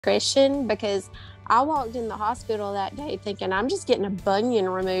depression because I walked in the hospital that day thinking I'm just getting a bunion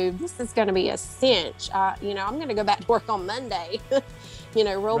removed. This is going to be a cinch. I'm going to go back to work on Monday,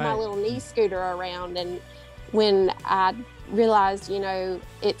 roll my Right. little knee scooter around. And when I realized,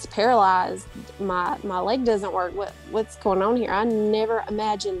 it's paralyzed, my leg doesn't work. What's going on here? I never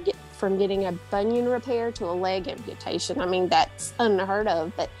imagined from getting a bunion repair to a leg amputation. I mean, that's unheard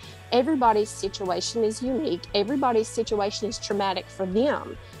of, but everybody's situation is unique. Everybody's situation is traumatic for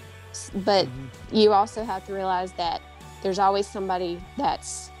them. But you also have to realize that there's always somebody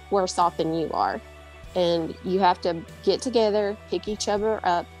that's worse off than you are. And you have to get together, pick each other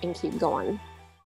up, and keep going.